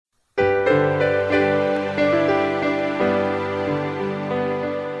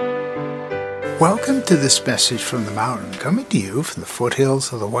Welcome to this message from the mountain, coming to you from the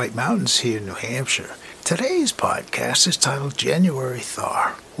foothills of the White Mountains here in New Hampshire. Today's podcast is titled January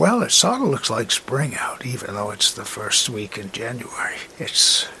Thaw. Well, it sort of looks like spring out, even though it's the first week in January.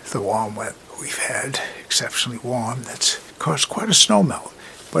 It's the warm weather we've had, exceptionally warm, that's caused quite a snow melt.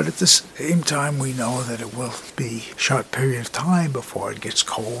 But at the same time, we know that it will be a short period of time before it gets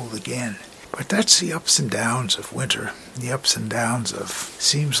cold again. But that's the ups and downs of winter, the ups and downs of,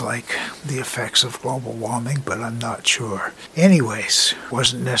 seems like the effects of global warming, but I'm not sure. Anyways,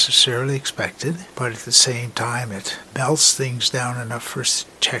 wasn't necessarily expected, but at the same time it melts things down enough for us to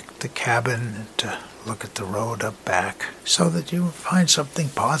check the cabin and to look at the road up back, so that you find something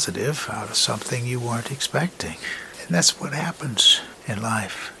positive out of something you weren't expecting. And that's what happens in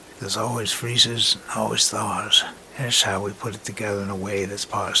life. There's always freezes and always thaws. And it's how we put it together in a way that's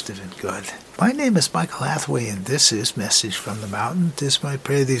positive and good. My name is Michael Hathaway, and this is Message from the Mountain. It is my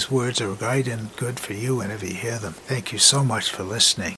prayer these words are right and good for you whenever you hear them. Thank you so much for listening.